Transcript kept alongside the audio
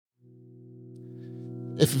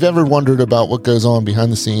If you've ever wondered about what goes on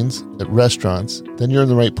behind the scenes at restaurants, then you're in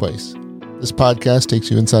the right place. This podcast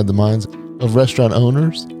takes you inside the minds of restaurant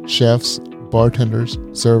owners, chefs, bartenders,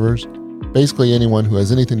 servers, basically anyone who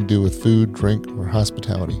has anything to do with food, drink, or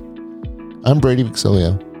hospitality. I'm Brady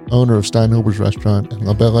Vexilio, owner of Steinhuber's Restaurant and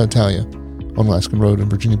La Bella Italia on Laskin Road in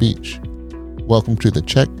Virginia Beach. Welcome to The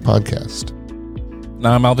Check Podcast.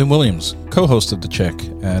 Now I'm Alvin Williams, co-host of The Check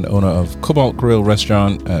and owner of Cobalt Grill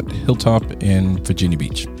Restaurant at Hilltop in Virginia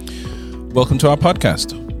Beach. Welcome to our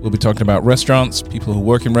podcast. We'll be talking about restaurants, people who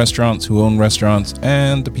work in restaurants, who own restaurants,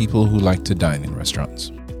 and the people who like to dine in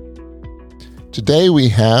restaurants. Today we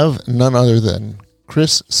have none other than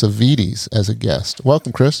Chris Savides as a guest.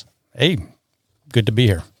 Welcome, Chris. Hey, good to be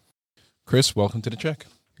here. Chris, welcome to The Check.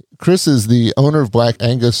 Chris is the owner of Black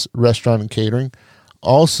Angus Restaurant and Catering,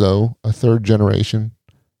 also a third-generation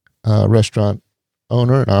restaurant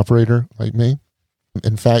owner and operator like me.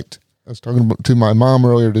 In fact, I was talking to my mom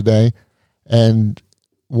earlier today, and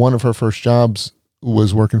one of her first jobs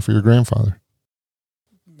was working for your grandfather.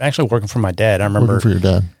 Actually working for my dad. Working for your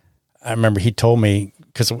dad. I remember he told me,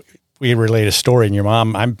 because we relayed a story, and your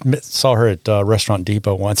mom, I saw her at Restaurant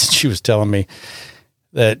Depot once, and she was telling me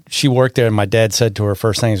that she worked there, and my dad said to her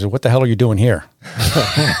first thing, he said, "What the hell are you doing here?"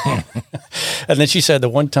 And then she said that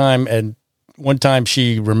one time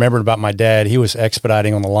she remembered about my dad, he was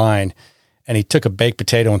expediting on the line, and he took a baked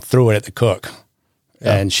potato and threw it at the cook.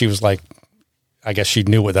 Yeah. And she was like, I guess she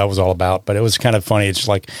knew what that was all about, but it was kind of funny. It's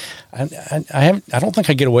like, I don't think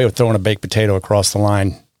I get away with throwing a baked potato across the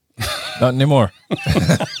line. Not anymore.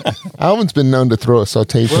 Alvin's been known to throw a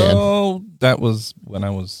saute pan. Well, that was when I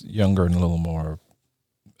was younger and a little more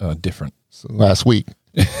different. So last week.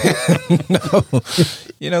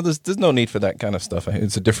 No, there's no need for that kind of stuff.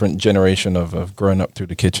 It's a different generation of growing up through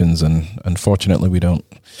the kitchens, and unfortunately we don't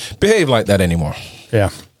behave like that anymore. Yeah.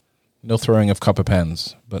 No throwing of copper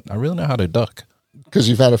pans, but I really know how to duck. Because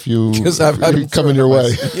you've had a few coming your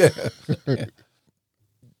way. Yeah.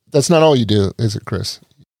 That's not all you do, is it, Chris?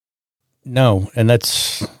 No, and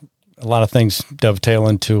that's a lot of things dovetail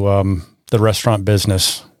into the restaurant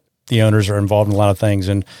business. The owners are involved in a lot of things,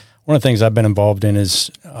 and one of the things I've been involved in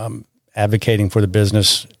is advocating for the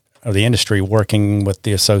business of the industry, working with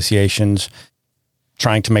the associations,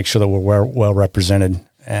 trying to make sure that we're well represented.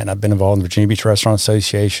 And I've been involved in the Virginia Beach Restaurant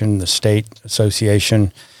Association, the state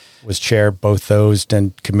association, was chair both those,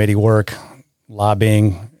 done committee work,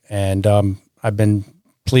 lobbying, and I've been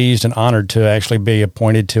pleased and honored to actually be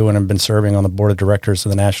appointed to, and I've been serving on the board of directors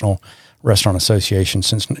of the National Restaurant Association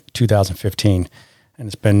since 2015. And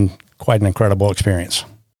it's been quite an incredible experience.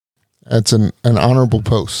 That's an honorable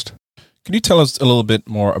post. Can you tell us a little bit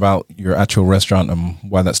more about your actual restaurant and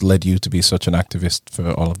why that's led you to be such an activist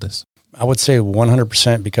for all of this? I would say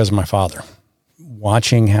 100% because of my father.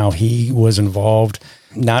 Watching how he was involved,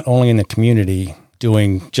 not only in the community,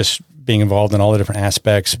 being involved in all the different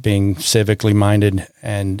aspects, being civically minded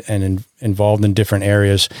and involved in different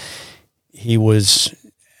areas. He was,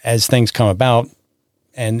 as things come about,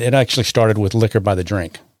 and it actually started with liquor by the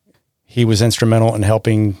drink. He was instrumental in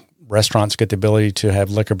helping restaurants get the ability to have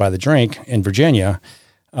liquor by the drink in Virginia,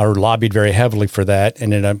 or lobbied very heavily for that,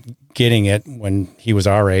 and ended up getting it when he was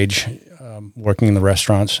our age, working in the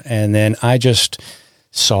restaurants. And then I just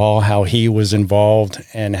saw how he was involved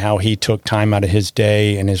and how he took time out of his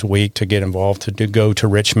day and his week to get involved, to go to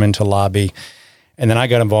Richmond to lobby. And then I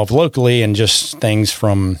got involved locally in just things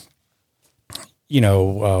from,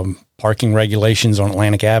 parking regulations on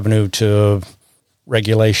Atlantic Avenue to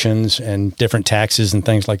regulations and different taxes and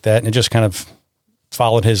things like that. And it just kind of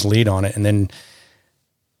followed his lead on it. And then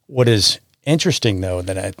what is interesting, though,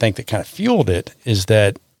 that I think that kind of fueled it is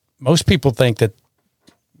that most people think that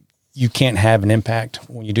you can't have an impact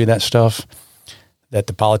when you do that stuff, that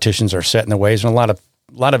the politicians are set in their ways. And a lot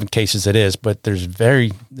of cases it is, but there's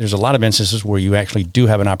a lot of instances where you actually do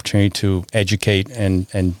have an opportunity to educate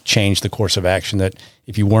and change the course of action that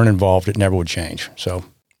if you weren't involved, it never would change. So,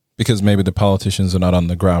 because maybe the politicians are not on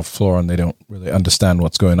the ground floor and they don't really understand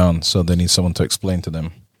what's going on, so they need someone to explain to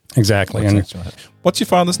them. Exactly. And what's your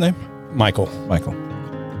father's name? Michael.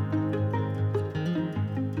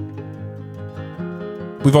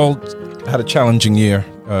 We've all had a challenging year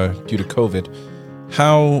due to COVID.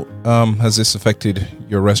 How has this affected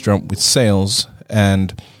your restaurant with sales?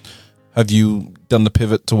 And have you done the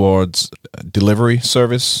pivot towards delivery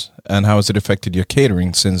service? And how has it affected your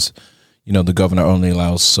catering since, the governor only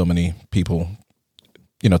allows so many people,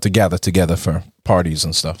 to gather together for parties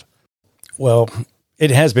and stuff? Well,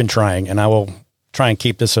 it has been trying, and I will try and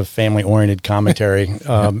keep this a family-oriented commentary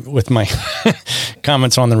with my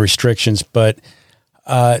comments on the restrictions. But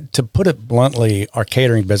to put it bluntly, our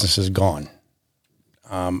catering business is gone.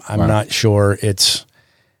 I'm not sure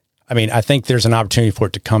I think there's an opportunity for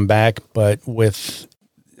it to come back, but with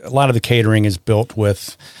a lot of the catering is built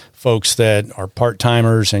with folks that are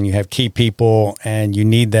part-timers, and you have key people, and you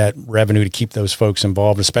need that revenue to keep those folks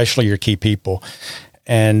involved, especially your key people.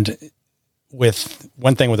 And with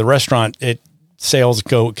one thing with the restaurant, sales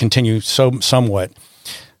continue somewhat.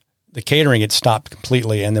 The catering, it stopped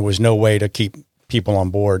completely, and there was no way to keep people on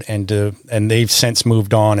board, and they've since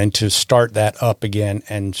moved on, and to start that up again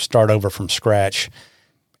and start over from scratch,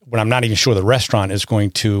 when I'm not even sure the restaurant is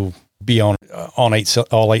going to be on all eight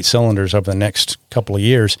cylinders over the next couple of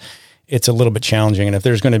years, it's a little bit challenging. And if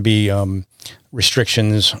there's going to be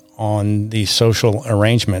restrictions on the social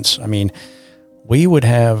arrangements, I mean, we would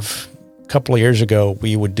have, a couple of years ago,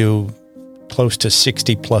 we would do close to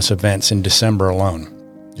 60 plus events in December alone.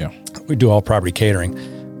 Yeah. We do all property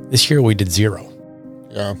catering. This year we did 0.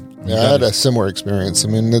 Yeah. I had a similar experience. I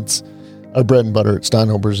mean, it's our bread and butter at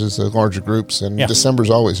Steinhober's is the larger groups, and December's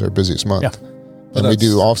always our busiest month. Yeah. And we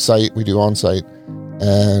do off-site, we do on-site,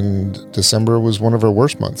 and December was one of our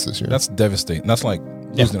worst months this year. That's devastating. That's like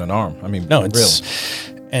losing an arm. I mean, no,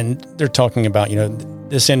 and they're talking about,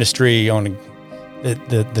 this industry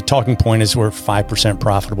the talking point is we're 5%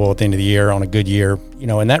 profitable at the end of the year on a good year,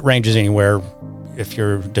 and that ranges anywhere, if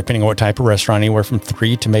you're, depending on what type of restaurant, anywhere from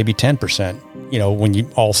 3 to maybe 10%, when you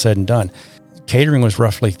all said and done. Catering was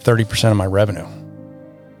roughly 30% of my revenue.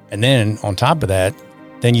 And then on top of that,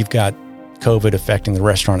 then you've got COVID affecting the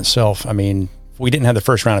restaurant itself. I mean, if we didn't have the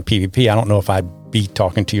first round of PPP, I don't know if I'd be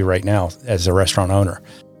talking to you right now as a restaurant owner.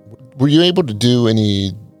 Were you able to do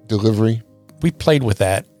any delivery? We played with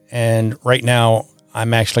that. And right now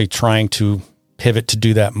I'm actually trying to pivot to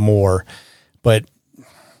do that more. But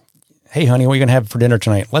hey, honey, what are you going to have for dinner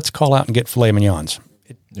tonight? Let's call out and get filet mignons.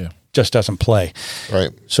 It just doesn't play.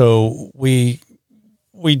 Right. So we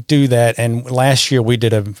do that. And last year we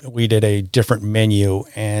did a different menu,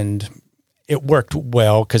 and it worked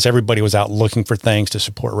well because everybody was out looking for things to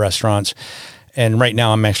support restaurants. And right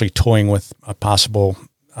now I'm actually toying with a possible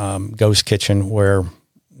ghost kitchen where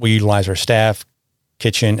we utilize our staff,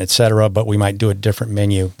 kitchen, et cetera, but we might do a different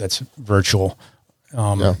menu that's virtual.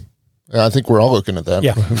 Yeah, I think we're all looking at that.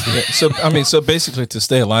 Yeah. So basically to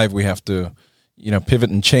stay alive, we have to, pivot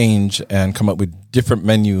and change and come up with different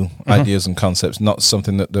menu ideas and concepts, not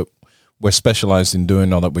something that we're specialized in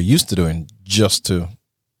doing or that we're used to doing, just to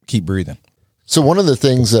keep breathing. So one of the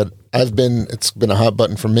things that it's been a hot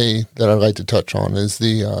button for me that I'd like to touch on is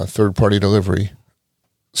the third-party delivery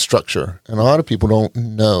structure. And a lot of people don't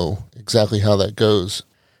know exactly how that goes.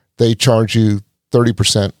 They charge you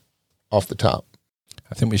 30% off the top.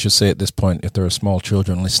 I think we should say at this point, if there are small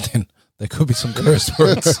children listening, there could be some curse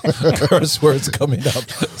words coming up.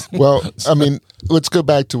 Well, I mean, let's go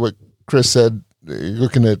back to what Chris said. You're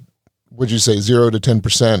looking at, what'd you say, 0 to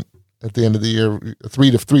 10% at the end of the year.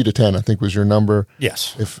 3 to 10, I think, was your number.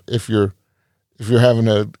 Yes. If you're having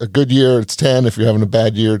a good year, it's 10. If you're having a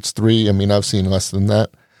bad year, it's 3. I mean, I've seen less than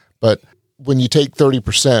that. But when you take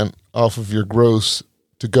 30% off of your gross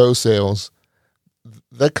to-go sales,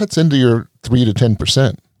 that cuts into your 3 to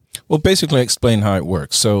 10%. Well, basically explain how it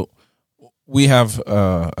works. So we have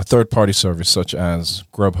a third-party service such as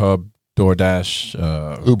Grubhub,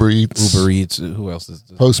 DoorDash, Uber Eats. Who else is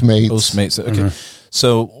this? Postmates. Okay.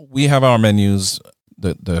 So we have our menus.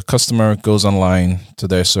 The customer goes online to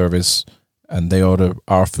their service and they order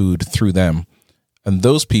our food through them. And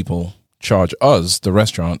those people charge us, the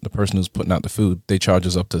restaurant, the person who's putting out the food, they charge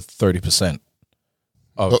us up to 30%.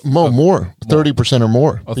 More, 30% or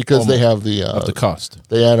more, because they have of the cost.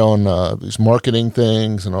 They add on these marketing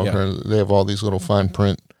things and all kinds. They have all these little fine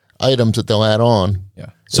print items that they'll add on.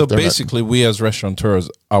 Yeah. So basically, we as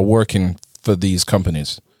restaurateurs are working for these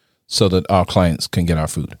companies so that our clients can get our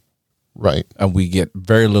food. Right. And we get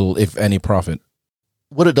very little, if any, profit.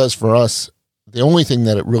 What it does for us, the only thing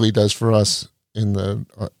that it really does for us in the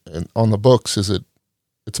on the books is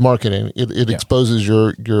it's marketing. It exposes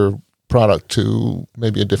your product to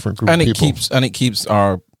maybe a different group of people. It keeps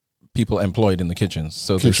our people employed in the kitchens,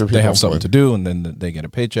 so they have something to do, and then they get a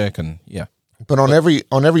paycheck, and But on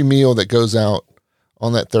every meal that goes out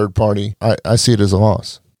on that third party, I see it as a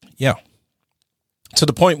loss. Yeah, to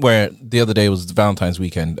the point where the other day was Valentine's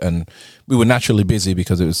weekend, and we were naturally busy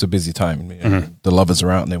because it was a busy time. The lovers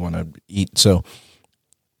are out and they want to eat, so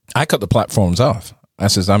I cut the platforms off. I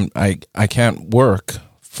says I can't work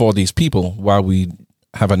for these people while we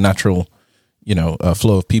have a natural,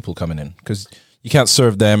 flow of people coming in, because you can't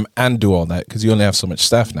serve them and do all that because you only have so much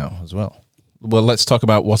staff now as well. Well, let's talk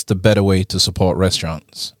about what's the better way to support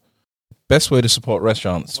restaurants. Best way to support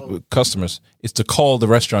restaurants with customers is to call the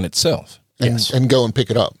restaurant itself. And go and pick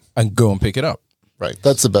it up. Right.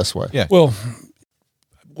 That's the best way. Yeah. Well,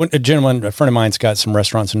 when a friend of mine's got some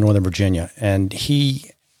restaurants in Northern Virginia, and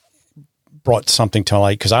he brought something to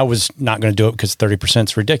light because I was not going to do it because 30%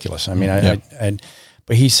 is ridiculous. I mean,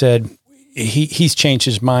 but he said he's changed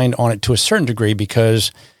his mind on it to a certain degree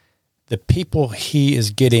because the people he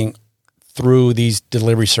is getting through these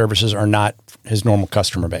delivery services are not his normal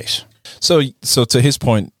customer base. So to his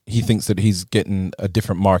point, he thinks that he's getting a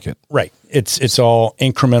different market. Right. It's all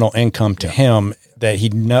incremental income to him that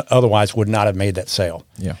he otherwise would not have made that sale.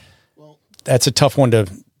 Yeah. That's a tough one to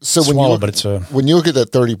swallow, but it's when you look at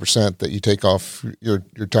that 30% that you take off your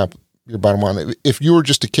bottom line, if you were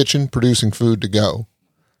just a kitchen producing food to go,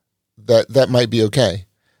 that might be okay.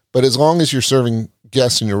 But as long as you're serving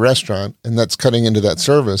guests in your restaurant and that's cutting into that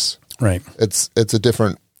service, right, it's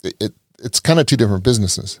kind of two different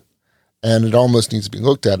businesses, and it almost needs to be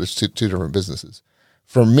looked at as two different businesses.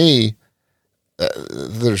 For me,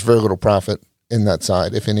 there's very little profit in that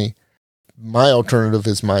side, if any. My alternative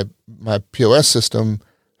is my POS system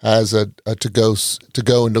has a to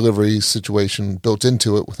go and delivery situation built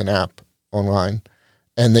into it with an app online,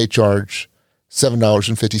 and they charge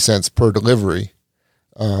 $7.50 per delivery.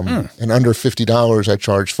 And under $50, I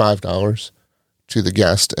charge $5 to the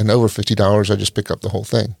guest, and over $50, I just pick up the whole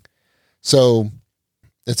thing. So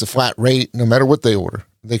it's a flat rate no matter what they order.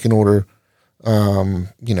 They can order, one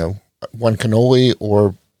cannoli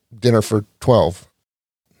or dinner for 12.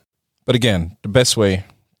 But again, the best way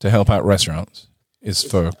to help out restaurants is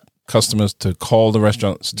for customers to call the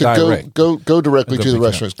restaurants direct. Go directly to the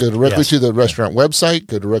restaurants. Go directly to the restaurant website.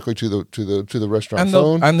 Go directly to the restaurant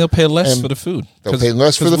phone. And they'll pay less for the food. They'll pay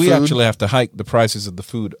less for the food. We actually have to hike the prices of the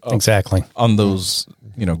food up exactly on those,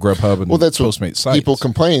 Grubhub and Postmates sites. People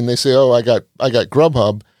complain. They say, "Oh, I got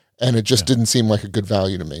Grubhub, and it just didn't seem like a good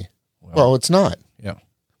value to me." Well, it's not. Yeah.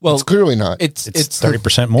 Well, it's clearly not. It's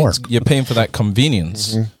 30% more. You're paying for that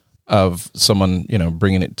convenience of someone,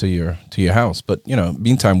 bringing it to your house. But,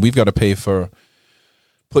 meantime, we've got to pay for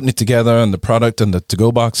putting it together and the product and the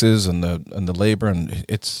to-go boxes and the labor. And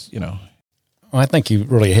it's, Well, I think you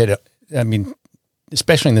really hit it. I mean,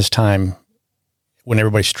 especially in this time when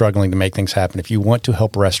everybody's struggling to make things happen, if you want to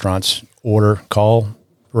help restaurants, call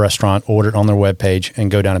a restaurant, order it on their webpage and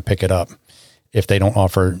go down and pick it up if they don't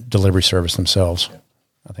offer delivery service themselves.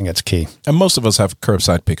 I think that's key. And most of us have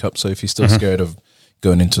curbside pickup. So if you're still scared of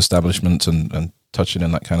going into establishments and touching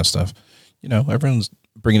and that kind of stuff, everyone's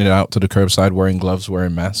bringing it out to the curbside, wearing gloves,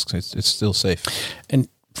 wearing masks. It's still safe. And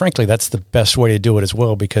frankly, that's the best way to do it as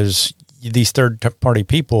well, because these third-party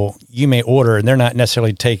people, you may order, and they're not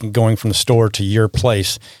necessarily going from the store to your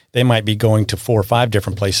place. They might be going to 4 or 5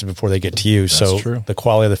 different places before they get to you. That's true. The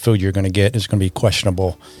quality of the food you're going to get is going to be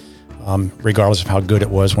questionable, regardless of how good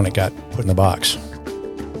it was when it got put in the box.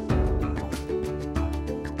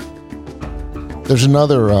 There's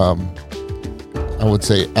another, I would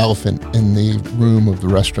say, elephant in the room of the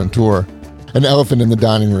restaurateur, an elephant in the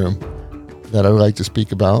dining room that I would like to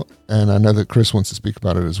speak about, and I know that Chris wants to speak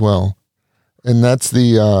about it as well. And that's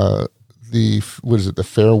the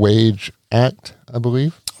Fair Wage Act, I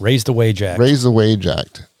believe? Raise the Wage Act. Raise the Wage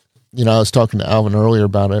Act. I was talking to Alvin earlier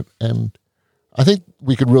about it, and I think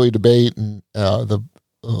we could really debate the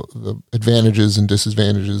advantages and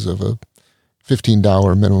disadvantages of a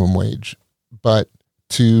 $15 minimum wage. But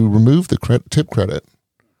to remove the tip credit,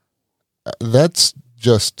 that's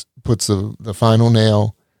just puts the final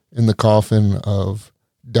nail in the coffin of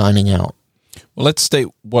dining out. Well, let's state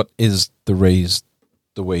what is the Raise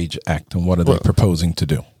the Wage Act and what are they proposing to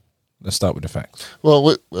do? Let's start with the facts.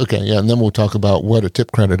 Well, okay, yeah, and then we'll talk about what a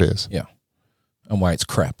tip credit is. Yeah, and why it's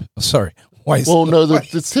crap. Sorry.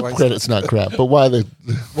 The tip credit's not crap, but why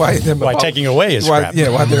taking away is crap. Yeah,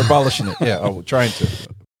 why they're abolishing it. Yeah, trying to.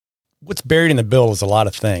 What's buried in the bill is a lot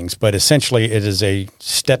of things, but essentially it is a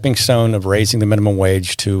stepping stone of raising the minimum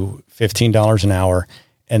wage to $15 an hour,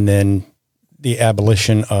 and then the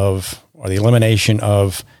elimination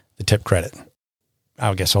of the tip credit.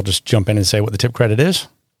 I guess I'll just jump in and say what the tip credit is.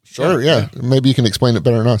 Sure, yeah. Maybe you can explain it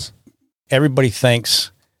better than us. Everybody thinks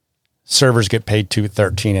servers get paid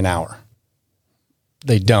 $2.13 an hour.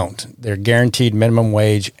 They don't. They're guaranteed minimum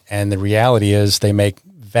wage, and the reality is they make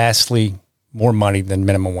vastly more money than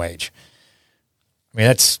minimum wage. I mean,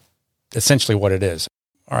 that's essentially what it is.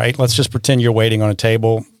 All right, let's just pretend you're waiting on a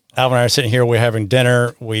table. Alvin and I are sitting here, we're having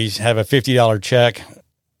dinner, we have a $50 check.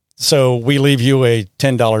 So we leave you a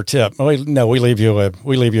 $10 tip. No, we leave you a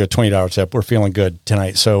 $20 tip. We're feeling good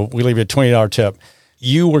tonight. So we leave you a $20 tip.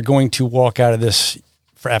 You were going to walk out of this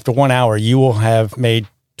after 1 hour, you will have made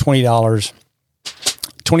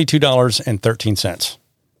 $22.13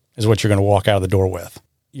 is what you're going to walk out of the door with.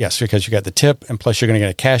 Yes, because you got the tip, and plus you're going to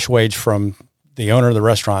get a cash wage from the owner of the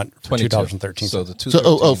restaurant for 22. $2.13. So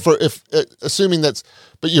the assuming that's,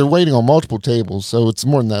 but you're waiting on multiple tables, so it's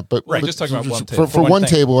more than that. But Right. but Just talking about one for table. for One one thing.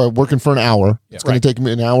 table, I'm working for an hour. It's going Right. to take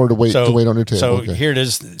me an hour to wait on your table. So Okay. here it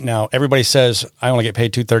is. Now everybody says I only get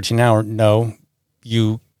paid $2.13 an hour. No,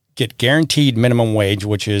 you get guaranteed minimum wage,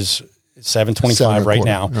 which is $7.25 right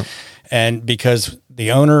now. Yep. And because the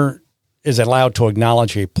owner is allowed to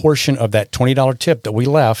acknowledge a portion of that $20 tip that we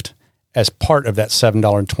left as part of that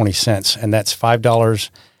 $7.20, and that's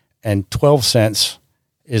 $5.12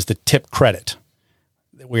 is the tip credit.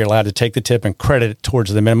 We're allowed to take the tip and credit it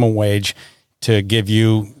towards the minimum wage to give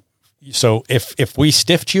you. So if we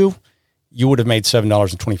stiffed you, you would have made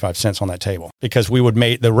 $7.25 on that table, because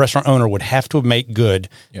the restaurant owner would have to make good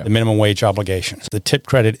the minimum wage obligation. The tip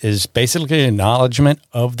credit is basically an acknowledgement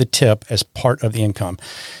of the tip as part of the income.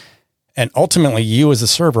 And ultimately, you as a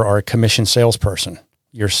server are a commission salesperson.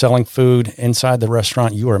 You're selling food inside the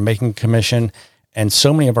restaurant. You are making commission. And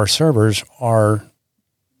so many of our servers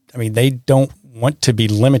they don't want to be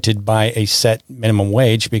limited by a set minimum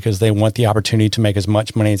wage, because they want the opportunity to make as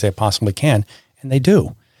much money as they possibly can. And they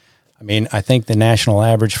do. I mean, I think the national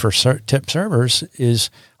average for tip servers is,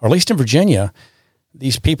 or at least in Virginia,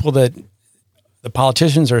 these people that the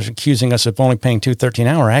politicians are accusing us of only paying $2.13 an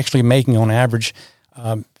hour are actually making on average,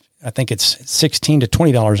 I think it's $16 to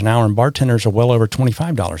 $20 an hour, and bartenders are well over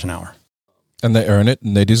 $25 an hour. And they earn it,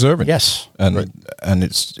 and they deserve it. Yes. And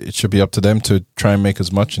it should be up to them to try and make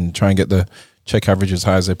as much and try and get the check average as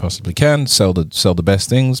high as they possibly can, sell the best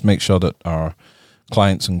things, make sure that our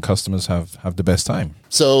clients and customers have the best time.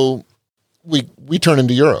 So we turn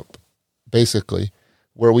into Europe, basically,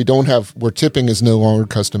 where where tipping is no longer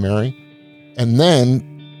customary. And then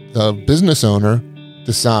the business owner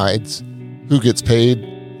decides who gets paid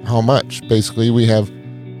how much. Basically, we have,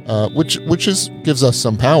 which gives us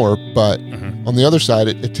some power, but on the other side,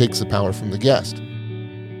 it takes the power from the guest.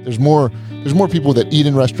 There's more people that eat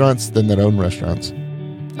in restaurants than that own restaurants.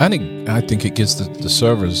 I think it gives the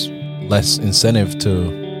servers less incentive to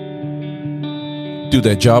do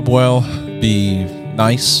their job well, be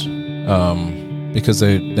nice, because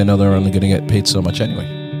they know they're only going to get paid so much anyway.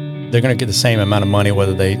 They're going to get the same amount of money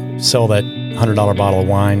whether they sell that $100 bottle of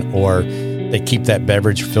wine, or they keep that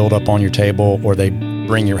beverage filled up on your table, or they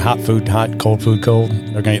bring your hot food hot, cold food cold.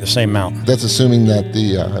 They're going to get the same amount. That's assuming that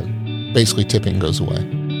the basically tipping goes away,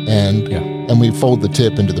 and we fold the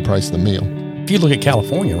tip into the price of the meal. If you look at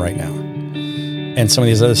California right now, and some of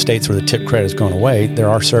these other states where the tip credit has gone away, there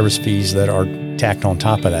are service fees that are tacked on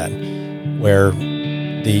top of that, where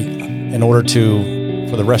in order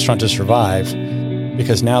for the restaurant to survive,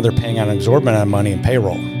 because now they're paying out an exorbitant amount of money in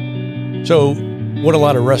payroll. So what a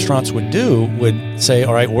lot of restaurants would do would say,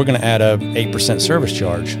 all right, we're going to add a 8% service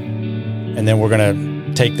charge, and then we're going to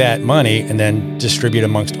take that money and then distribute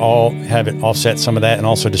amongst have it offset some of that, and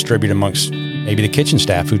also distribute amongst maybe the kitchen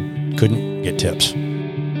staff who couldn't get tips.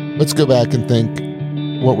 Let's go back and think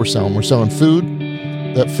what we're selling. We're selling food.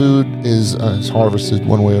 That food is harvested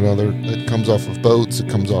one way or another. It comes off of boats. It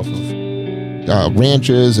comes off of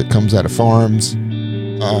ranches. It comes out of farms.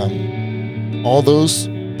 All those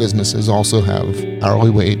businesses also have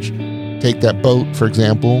hourly wage. Take that boat, for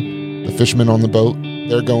example. The fishermen on the boat,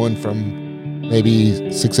 they're going from maybe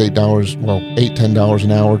 $6, $8, well, $8, $10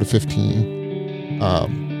 an hour to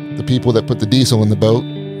 $15. The people that put the diesel in the boat,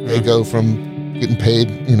 they go from getting paid,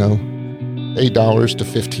 $8 to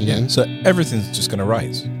 $15. Yeah. So everything's just going to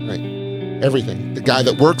rise. Right. Everything. The guy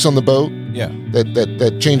that works on the boat, Yeah.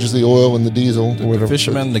 that changes the oil and the diesel, or whatever. The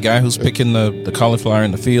fisherman, the guy who's picking the cauliflower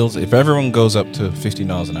in the fields, if everyone goes up to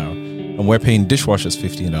 $15 an hour, and we're paying dishwashers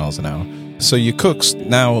 $15 an hour, so your cooks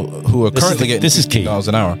now who are currently getting $15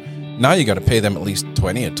 an hour, now you got to pay them at least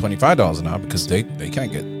 $20 or $25 an hour, because they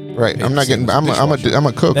can't get right. paid I'm not the same getting. as I'm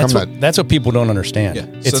a cook. That's what people don't understand. Yeah.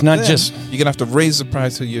 It's So not then just you're gonna have to raise the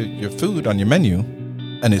price of your food on your menu,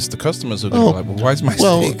 and it's the customers who are gonna be like, well, why is my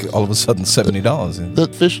steak all of a sudden $70? The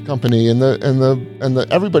fish company and the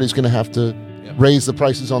everybody's going to have to raise the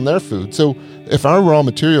prices on their food. So if our raw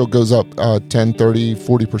material goes up 10, 30,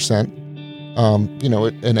 40%,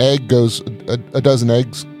 an egg goes, a dozen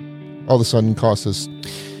eggs all of a sudden costs us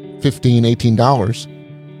 $15, $18.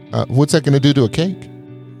 What's that going to do to a cake?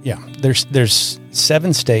 Yeah, there's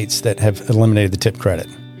 7 states that have eliminated the tip credit,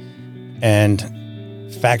 and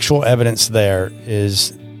factual evidence there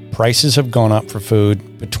is prices have gone up for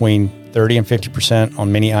food between 30 and 50%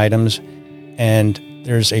 on many items, and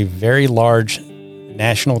there's a very large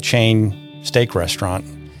national chain steak restaurant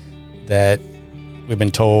that we've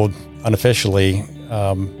been told unofficially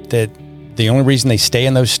that the only reason they stay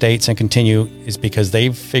in those states and continue is because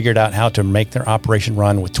they've figured out how to make their operation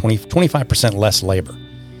run with 25% less labor.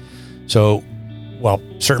 So while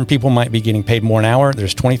certain people might be getting paid more an hour,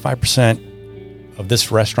 there's 25% of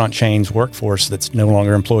this restaurant chain's workforce that's no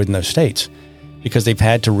longer employed in those states because they've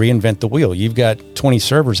had to reinvent the wheel. You've got 20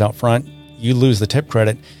 servers out front, you lose the tip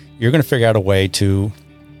credit, you're going to figure out a way to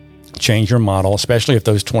change your model, especially if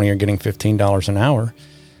those 20 are getting $15 an hour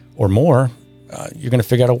or more. You're going to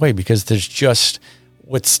figure out a way because there's just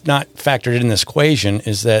what's not factored in this equation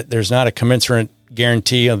is that there's not a commensurate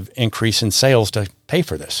guarantee of increase in sales to pay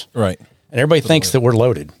for this. Right. And everybody thinks that we're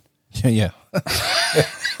loaded. Yeah.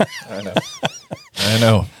 I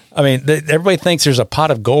know. I mean, everybody thinks there's a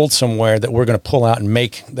pot of gold somewhere that we're going to pull out and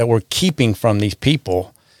make that we're keeping from these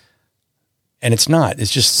people. And it's not.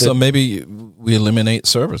 It's just so maybe we eliminate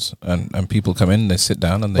servers and people come in, they sit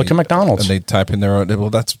down and they look at McDonald's and they type in their order.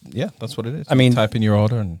 Well, that's what it is. I mean, type in your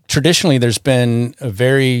order. And traditionally, there's been a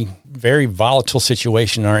very, very volatile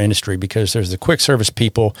situation in our industry because there's the quick service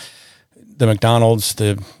people, the McDonald's,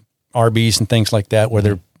 the Arby's, and things like that,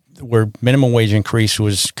 where minimum wage increase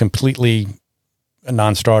was completely a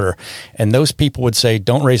non-starter, and those people would say,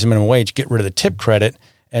 "Don't raise the minimum wage, get rid of the tip credit,"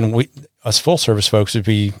 and us full service folks would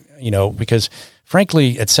be. Because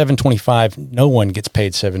frankly, at $7.25, no one gets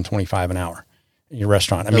paid $7.25 an hour in your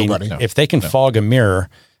restaurant. I mean, if they can fog a mirror,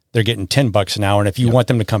 they're getting $10 an hour. And if you want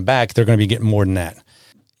them to come back, they're going to be getting more than that.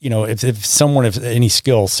 If someone of any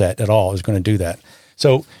skill set at all is going to do that.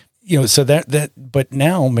 So, but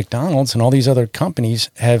now McDonald's and all these other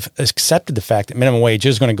companies have accepted the fact that minimum wage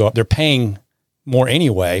is going to go up. They're paying more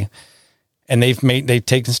anyway. And they've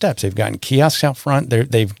taken steps. They've gotten kiosks out front.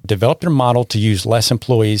 They've developed their model to use less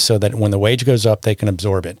employees so that when the wage goes up, they can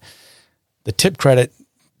absorb it. The tip credit,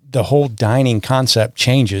 the whole dining concept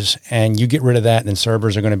changes, and you get rid of that, and then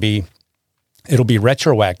servers are going to it'll be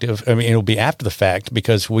retroactive. I mean, it'll be after the fact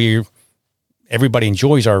because everybody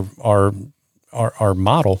enjoys our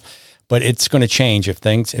model, but it's going to change if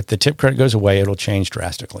the tip credit goes away, it'll change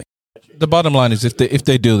drastically. The bottom line is if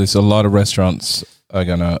they do this, a lot of restaurants are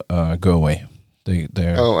gonna go away.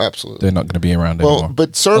 Absolutely. They're not gonna be around anymore. Well,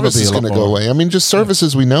 but service is gonna go away. I mean, just service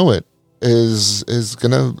as we know it is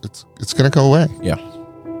gonna go away. Yeah,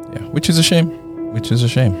 which is a shame.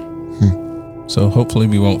 So hopefully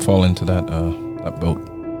we won't fall into that boat.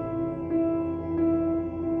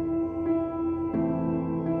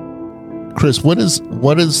 Chris, what is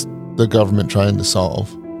the government trying to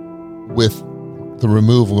solve with the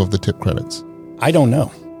removal of the tip credits? I don't know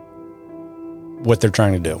what they're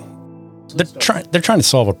trying to do. They're trying to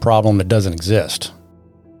solve a problem that doesn't exist.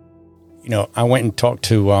 I went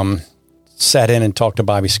and sat in and talked to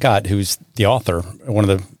Bobby Scott, who's the author, one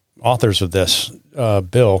of the authors of this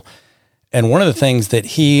bill. And one of the things that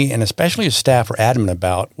he and especially his staff were adamant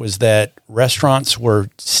about was that restaurants were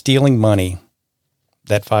stealing money,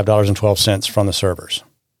 that $5.12 from the servers.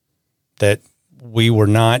 That we were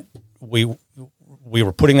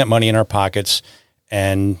putting that money in our pockets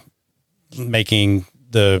and making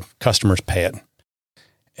the customers pay it.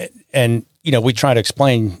 And, we try to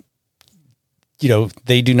explain,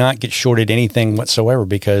 they do not get shorted anything whatsoever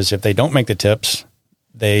because if they don't make the tips,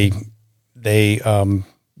 we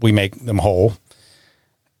make them whole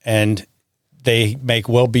and they make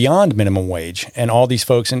well beyond minimum wage and all these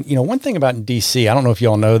folks. And, one thing about DC, I don't know if you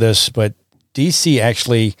all know this, but DC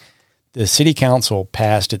actually, the city council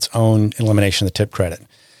passed its own elimination of the tip credit.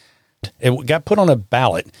 It got put on a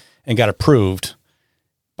ballot and got approved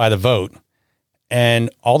by the vote.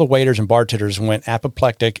 And all the waiters and bartenders went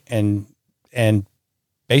apoplectic and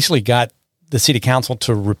basically got the city council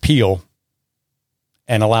to repeal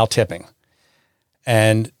and allow tipping.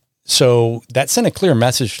 And so that sent a clear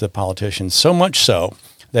message to the politicians, so much so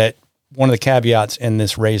that one of the caveats in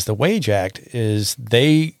this Raise the Wage Act is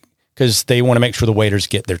because they want to make sure the waiters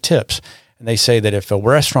get their tips. And they say that if a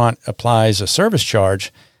restaurant applies a service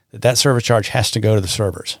charge, that service charge has to go to the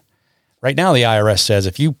servers. Right now, the IRS says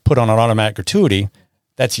if you put on an automatic gratuity,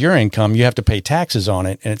 that's your income. You have to pay taxes on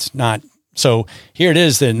it, and it's not. So here it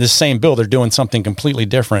is in this same bill, they're doing something completely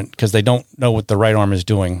different because they don't know what the right arm is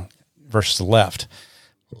doing versus the left.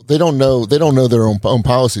 They don't know their own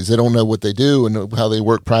policies. They don't know what they do and how they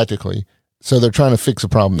work practically. So they're trying to fix a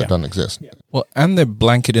problem that doesn't exist. Yeah. Well, and they're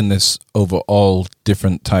blanketing this over all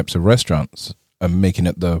different types of restaurants and making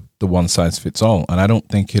it the one size fits all. And I don't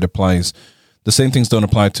think it applies. The same things don't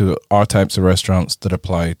apply to our types of restaurants that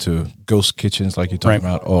apply to ghost kitchens like you're talking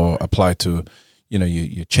about, or apply to,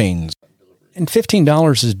 your chains. And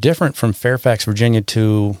 $15 is different from Fairfax, Virginia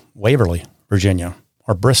to Waverly, Virginia,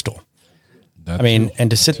 or Bristol.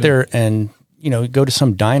 And to sit there and, go to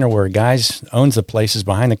some diner where a guy owns the place, is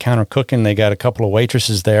behind the counter cooking. They got a couple of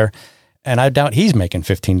waitresses there. And I doubt he's making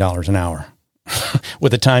 $15 an hour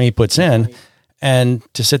with the time he puts in. And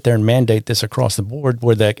to sit there and mandate this across the board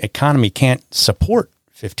where the economy can't support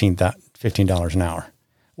 $15 an hour,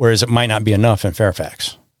 whereas it might not be enough in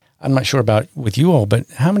Fairfax. I'm not sure about with you all, but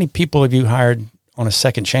how many people have you hired on a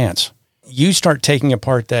second chance? You start taking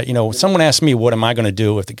apart that, someone asked me, what am I going to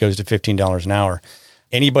do if it goes to $15 an hour?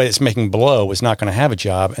 Anybody that's making below is not going to have a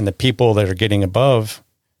job. And the people that are getting above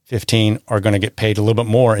 15 are going to get paid a little bit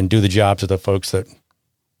more and do the jobs of the folks that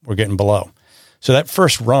were getting below. So that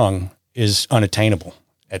first rung is unattainable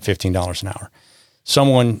at $15 an hour.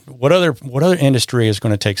 What other industry is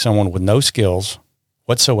going to take someone with no skills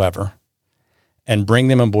whatsoever and bring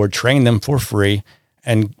them on board, train them for free,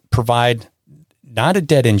 and provide not a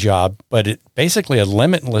dead-end job, but basically a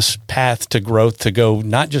limitless path to growth to go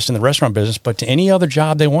not just in the restaurant business, but to any other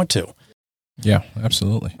job they want to. Yeah,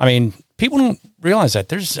 absolutely. I mean, people don't realize that.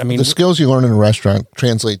 The skills you learn in a restaurant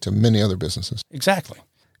translate to many other businesses. Exactly.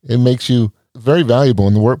 It makes you very valuable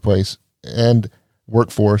in the workplace and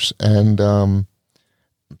workforce, and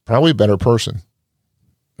probably a better person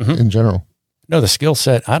in general. No, the skill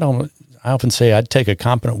set, I often say I'd take a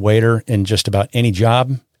competent waiter in just about any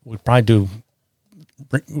job. We'd probably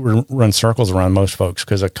run circles around most folks,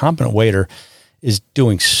 because a competent waiter is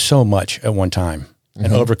doing so much at one time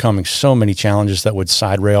and overcoming so many challenges that would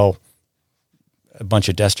side rail a bunch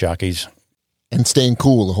of desk jockeys. And staying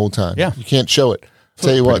cool the whole time. Yeah. You can't show it.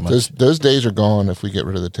 Tell you what, those days are gone if we get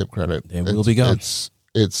rid of the tip credit. They will be gone.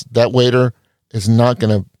 It's that waiter is not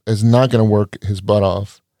gonna work his butt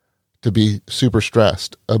off to be super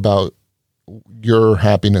stressed about your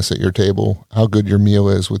happiness at your table, how good your meal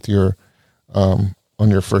is with your on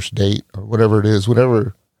your first date or whatever it is,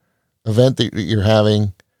 whatever event that you're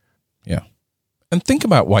having. Yeah. And think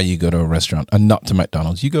about why you go to a restaurant and not to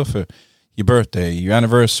McDonald's. You go for your birthday, your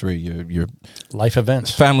anniversary, your life events,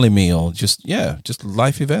 family meal, just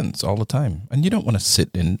life events all the time. And you don't want to sit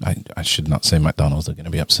in, I should not say McDonald's, they're going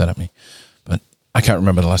to be upset at me, but I can't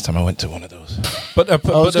remember the last time I went to one of those. But a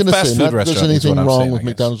fast food restaurant. There's anything wrong with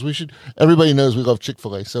McDonald's. Everybody knows we love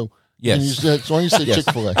Chick-fil-A. So yes. Why don't you say yes.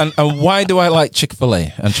 Chick-fil-A? And why do I like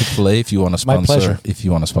Chick-fil-A? And Chick-fil-A, if you want to sponsor,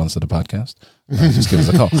 the podcast, just give us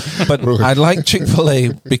a call. But I like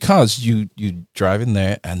Chick-fil-A because you drive in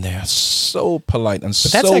there and they're so polite and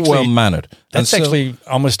so well mannered. That's actually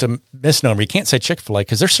almost a misnomer. You can't say Chick-fil-A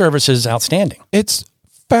because their service is outstanding. It's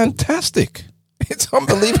fantastic. It's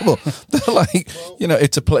unbelievable. They're like,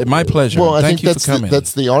 it's my pleasure. Well, I Thank think you for coming.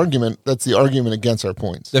 That's the argument. That's the argument against our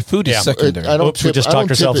points. The food is secondary. We just talked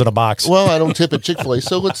ourselves in a box. Well, I don't tip at Chick-fil-A.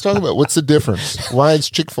 So let's talk about what's the difference. Why does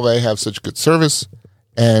Chick-fil-A have such good service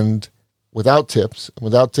and without tips,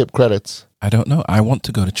 without tip credits? I don't know. I want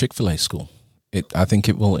to go to Chick-fil-A school. I think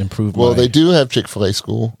it will improve. Well, they do have Chick-fil-A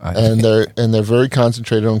school, and they're very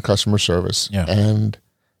concentrated on customer service. Yeah. And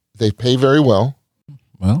they pay very well.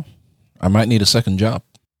 Well, I might need a second job.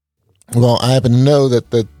 Well, I happen to know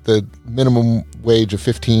that the minimum wage of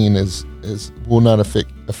 15 will not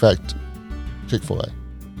affect Chick-fil-A.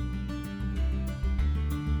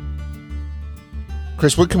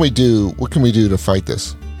 Chris, what can we do? What can we do to fight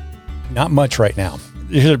this? Not much right now.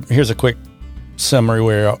 Here's a quick summary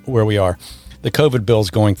where we are. The COVID bill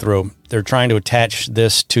is going through. They're trying to attach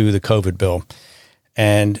this to the COVID bill,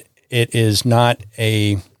 and it is not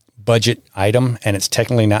a budget item, and it's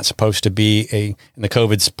technically not supposed to be and the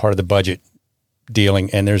COVID's part of the budget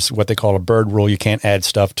dealing, and there's what they call a bird rule. You can't add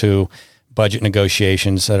stuff to budget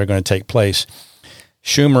negotiations that are going to take place.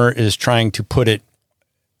 Schumer is trying to put it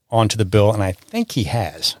onto the bill, and I think he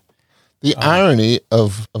has. The irony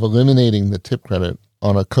of eliminating the tip credit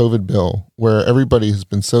on a COVID bill where everybody has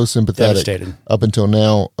been so sympathetic Devastated. Up until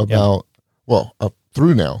now about, up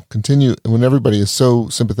through now, continue when everybody is so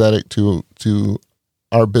sympathetic to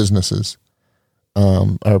our businesses,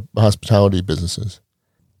 our hospitality businesses.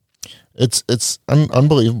 It's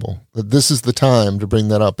unbelievable that this is the time to bring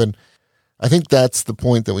that up. And I think that's the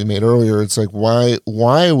point that we made earlier. It's like, why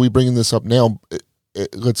are we bringing this up now?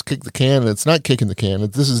 Let's kick the can. And it's not kicking the can.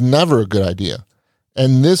 This is never a good idea.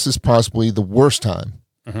 And this is possibly the worst time.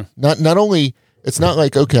 Mm-hmm. Not only, it's not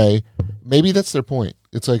like, okay, maybe that's their point.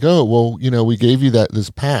 It's like, oh, well, we gave you this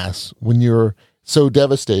pass when you're so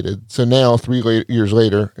devastated. So now 3 years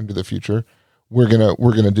later into the future, we're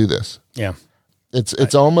gonna do this. Yeah.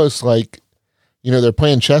 It's almost like, they're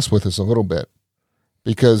playing chess with us a little bit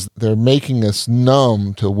because they're making us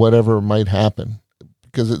numb to whatever might happen,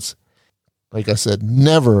 because it's, like I said,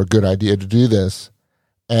 never a good idea to do this.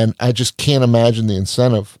 And I just can't imagine the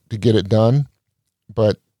incentive to get it done.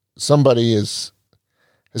 But somebody has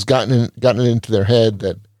gotten it into their head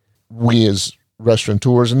that we as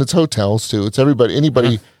restaurateurs, and it's hotels too, it's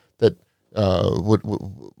anybody that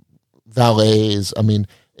valets,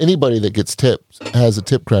 anybody that gets tips has a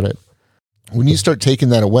tip credit. When you start taking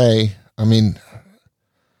that away, I mean,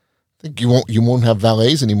 I think you won't have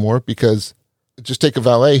valets anymore, because just take a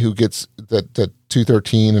valet who gets that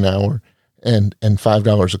 $2.13 an hour and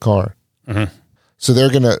 $5 a car. Mm-hmm. So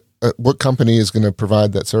they're gonna what company is gonna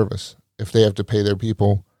provide that service if they have to pay their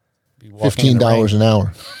people $15 an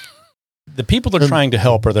hour? The people they're trying to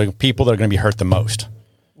help are the people that are going to be hurt the most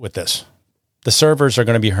with this. The servers are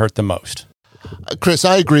going to be hurt the most. Chris,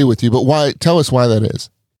 I agree with you, but why? Tell us why that is.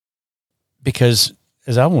 Because,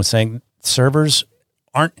 as Alvin was saying, servers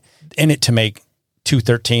aren't in it to make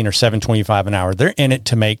 $2.13 or $7.25 an hour. They're in it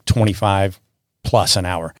to make $25 plus an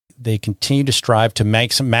hour. They continue to strive to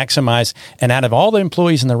maximize. And out of all the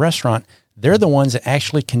employees in the restaurant, they're the ones that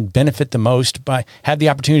actually can benefit the most by have the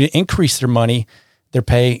opportunity to increase their money, their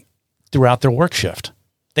pay throughout their work shift.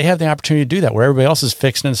 They have the opportunity to do that where everybody else is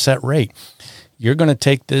fixed in a set rate. You're going to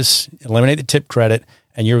take this, eliminate the tip credit,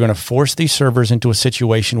 and you're going to force these servers into a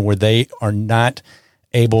situation where they are not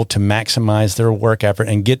able to maximize their work effort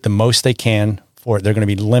and get the most they can for it. They're going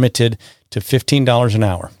to be limited to $15 an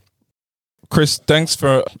hour. Chris, thanks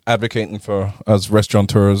for advocating for us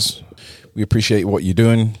restaurateurs. We appreciate what you're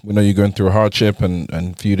doing. We know you're going through a hardship,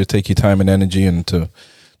 and for you to take your time and energy and to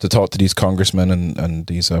talk to these congressmen and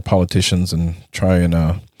these politicians and try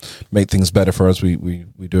and make things better for us. We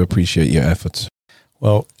do appreciate your efforts.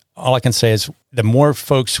 Well, all I can say is the more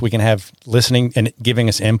folks we can have listening and giving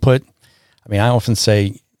us input. I mean, I often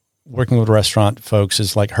say working with restaurant folks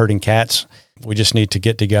is like herding cats. We just need to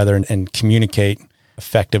get together and communicate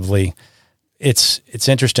effectively. It's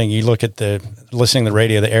interesting. You look at listening to the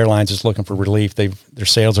radio, the airlines is looking for relief. Their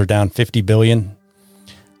sales are down $50 billion.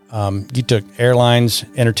 You took airlines,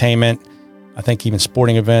 entertainment, I think even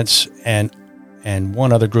sporting events, and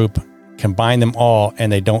one other group, combine them all,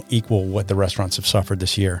 and they don't equal what the restaurants have suffered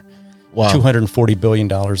this year. Wow. $240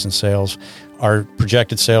 billion in sales. Our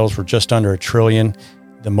projected sales were just under $1 trillion.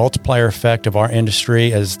 The multiplier effect of our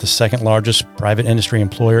industry as the second largest private industry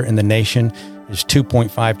employer in the nation is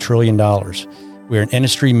 $2.5 trillion. We're an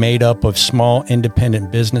industry made up of small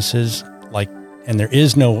independent businesses and there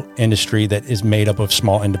is no industry that is made up of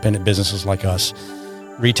small independent businesses like us.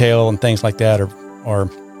 Retail and things like that are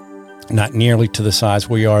not nearly to the size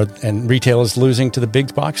we are, and retail is losing to the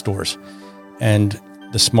big box stores. And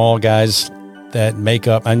the small guys that make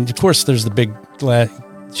up, and of course there's the big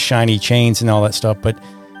shiny chains and all that stuff, but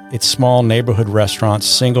it's small neighborhood restaurants,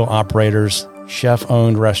 single operators,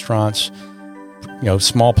 chef-owned restaurants,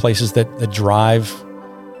 small places that drive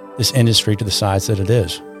this industry to the size that it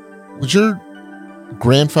is. Was your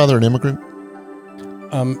grandfather an immigrant?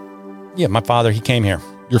 Yeah, my father, he came here.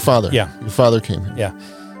 Your father? Yeah. Your father came here. Yeah.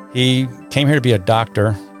 He came here to be a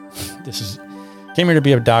doctor. Came here to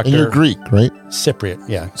be a doctor. And you're Greek, right? Cypriot,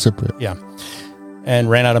 yeah. Cypriot. Yeah. And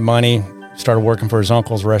ran out of money, started working for his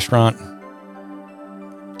uncle's restaurant,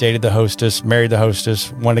 dated the hostess, married the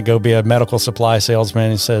hostess, wanted to go be a medical supply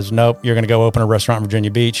salesman. He says, nope, you're going to go open a restaurant in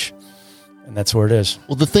Virginia Beach. And that's where it is.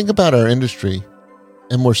 Well, the thing about our industry,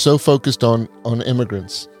 and we're so focused on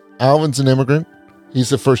immigrants. Alvin's an immigrant. He's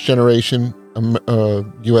the first generation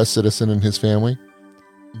U.S. citizen in his family.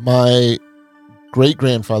 My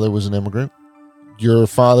great-grandfather was an immigrant. Your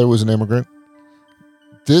father was an immigrant.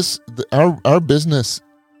 Our business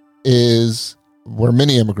is where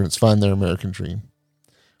many immigrants find their American dream,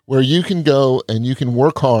 where you can go and you can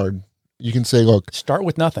work hard. You can say, look, start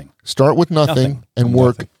with nothing. Start with nothing and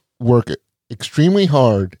work extremely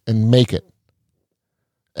hard and make it.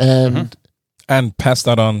 And pass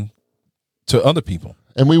that on to other people.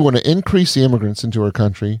 And we want to increase the immigrants into our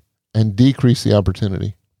country and decrease the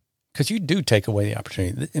opportunity. Because you do take away the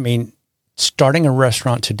opportunity. I mean, starting a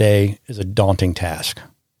restaurant today is a daunting task.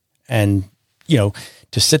 And,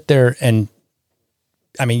 to sit there and,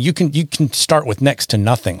 I mean, you can start with next to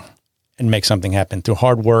nothing and make something happen. Through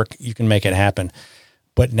hard work, you can make it happen.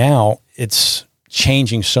 But now it's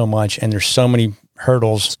changing so much, and there's so many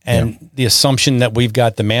hurdles, and the assumption that we've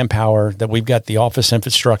got the manpower, that we've got the office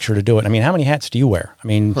infrastructure to do it. I mean, how many hats do you wear? I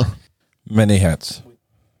mean, many hats,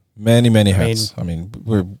 many hats. I mean,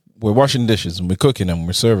 we're washing dishes and we're cooking them,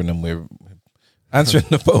 we're serving them, we're answering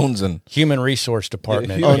the phones and human resource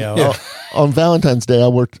department. On Valentine's Day, I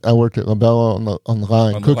worked at La Bella on the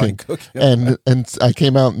line cooking, and I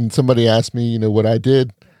came out and somebody asked me, what I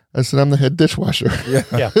did. I said, I'm the head dishwasher.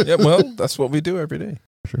 Yeah. Well, that's what we do every day.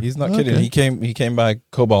 Sure. He's not kidding. He came by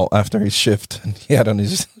Cobalt after his shift, and he had on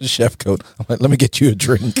his chef coat. I'm like, let me get you a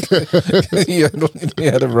drink. he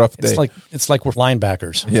had a rough day. It's like we're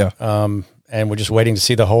linebackers. Yeah. And we're just waiting to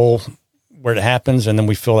see the hole where it happens, and then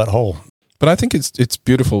we fill that hole. But I think it's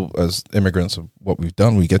beautiful as immigrants of what we've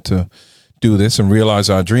done. We get to do this and realize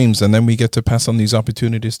our dreams, and then we get to pass on these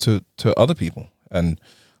opportunities to other people. And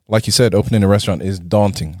like you said, opening a restaurant is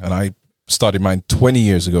daunting. And I started mine 20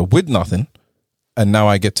 years ago with nothing, and now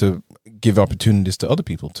I get to give opportunities to other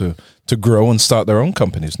people to grow and start their own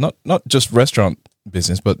companies. Not just restaurant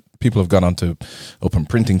business, but people have gone on to open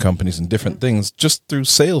printing companies and different things just through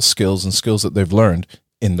sales skills and skills that they've learned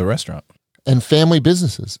in the restaurant. And family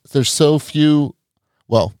businesses. There's so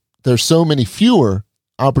many fewer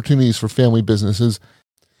opportunities for family businesses.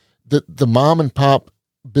 The mom and pop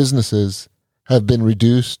businesses have been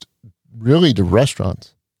reduced really to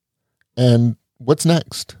restaurants. And what's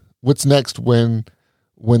next? What's next when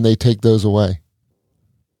they take those away?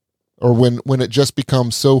 Or when it just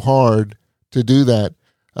becomes so hard to do that?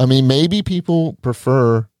 I mean, maybe people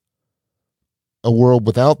prefer a world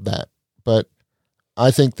without that, but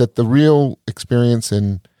I think that the real experience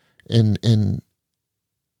in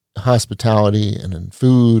hospitality and in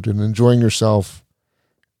food and enjoying yourself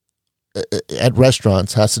at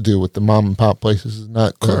restaurants has to do with the mom and pop places,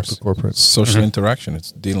 not the corporate. Social interaction.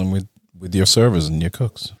 It's dealing with your servers and your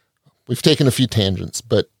cooks. We've taken a few tangents,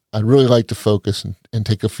 but I'd really like to focus and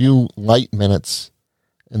take a few light minutes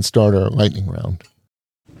and start our lightning round.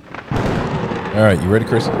 All right, you ready,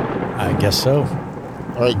 Chris? I guess so.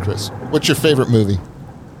 All right, Chris, what's your favorite movie?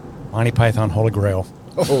 Monty Python Holy Grail.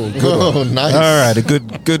 Oh, good. Oh, nice. All right, a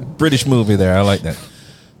good British movie there. I like that.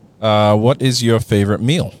 What is your favorite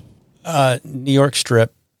meal? New York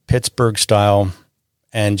strip, Pittsburgh style,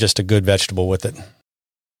 and just a good vegetable with it.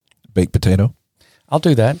 Baked potato? I'll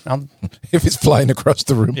do that. If it's flying across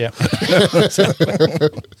the room. Yeah.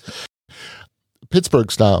 Pittsburgh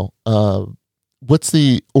style. What's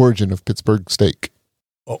the origin of Pittsburgh steak?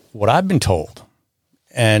 Well, what I've been told,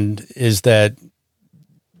 and is that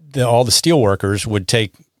all the steel workers would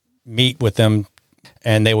take meat with them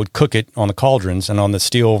and they would cook it on the cauldrons and on the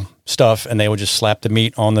steel stuff, and they would just slap the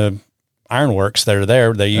meat on the ironworks that are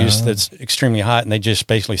there. They use that's extremely hot, and they just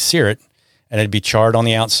basically sear it, and it'd be charred on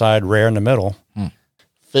the outside, rare in the middle.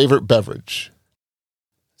 Favorite beverage?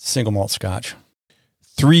 Single malt scotch.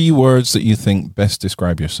 3 words that you think best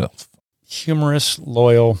describe yourself. Humorous,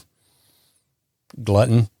 loyal,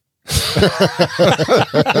 glutton.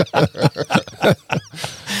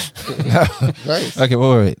 Nice. Okay,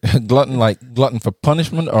 wait. Glutton for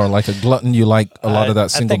punishment, or like a glutton you like a lot of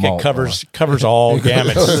that single malt? I think it covers all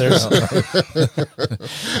gamuts.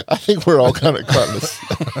 I think we're all kind of gluttonous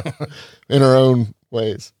in our own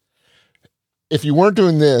ways. If you weren't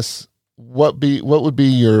doing this, what would be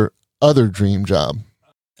your other dream job?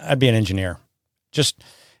 I'd be an engineer.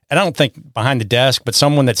 And I don't think behind the desk, but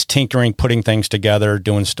someone that's tinkering, putting things together,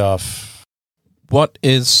 doing stuff. What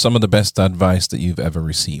is some of the best advice that you've ever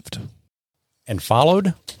received? And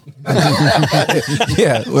followed?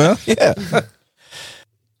 Yeah.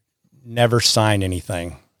 Never sign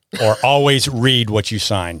anything, or always read what you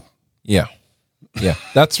sign. Yeah.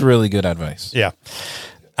 That's really good advice. Yeah.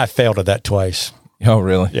 I failed at that twice. Oh,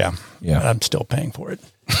 really? Yeah. Yeah. I'm still paying for it.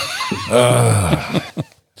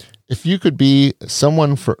 If you could be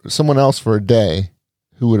someone else for a day,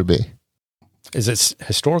 who would it be? Is it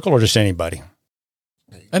historical or just anybody?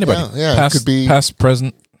 Anybody? Yeah, past, it could be past,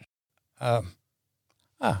 present.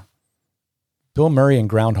 Bill Murray and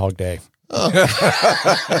Groundhog Day. I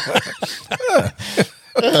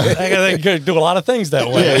could do a lot of things that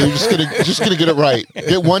way. Yeah, you're just gonna get it right.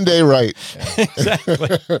 Get one day right.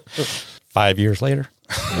 Exactly. 5 years later.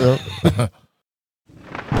 Yep.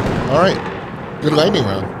 All right. Good lightning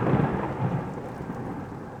round.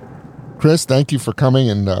 Chris, thank you for coming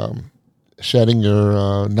and shedding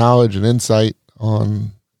your knowledge and insight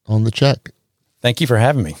on the check. Thank you for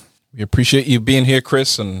having me. We appreciate you being here,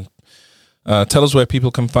 Chris, and tell us where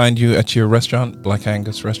people can find you at your restaurant, Black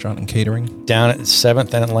Angus Restaurant and Catering. Down at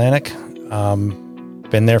 7th and Atlantic.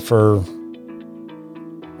 Been there for,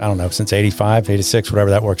 since 85, 86,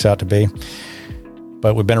 whatever that works out to be.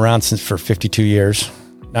 But we've been around for 52 years.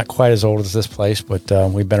 Not quite as old as this place, but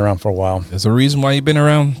we've been around for a while. There's a reason why you've been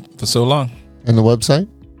around for so long. And the website?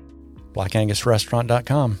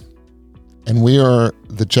 blackangusrestaurant.com. And we are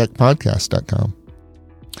thecheckpodcast.com.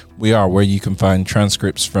 We are where you can find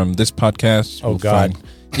transcripts from this podcast. Oh, God.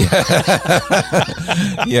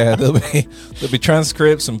 Yeah, there'll be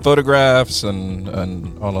transcripts and photographs and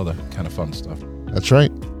all other kind of fun stuff. That's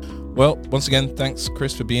right. Well, once again, thanks,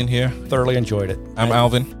 Chris, for being here. Thoroughly enjoyed it. I'm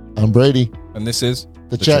Alvin. I'm Brady. And this is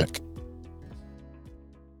The Check.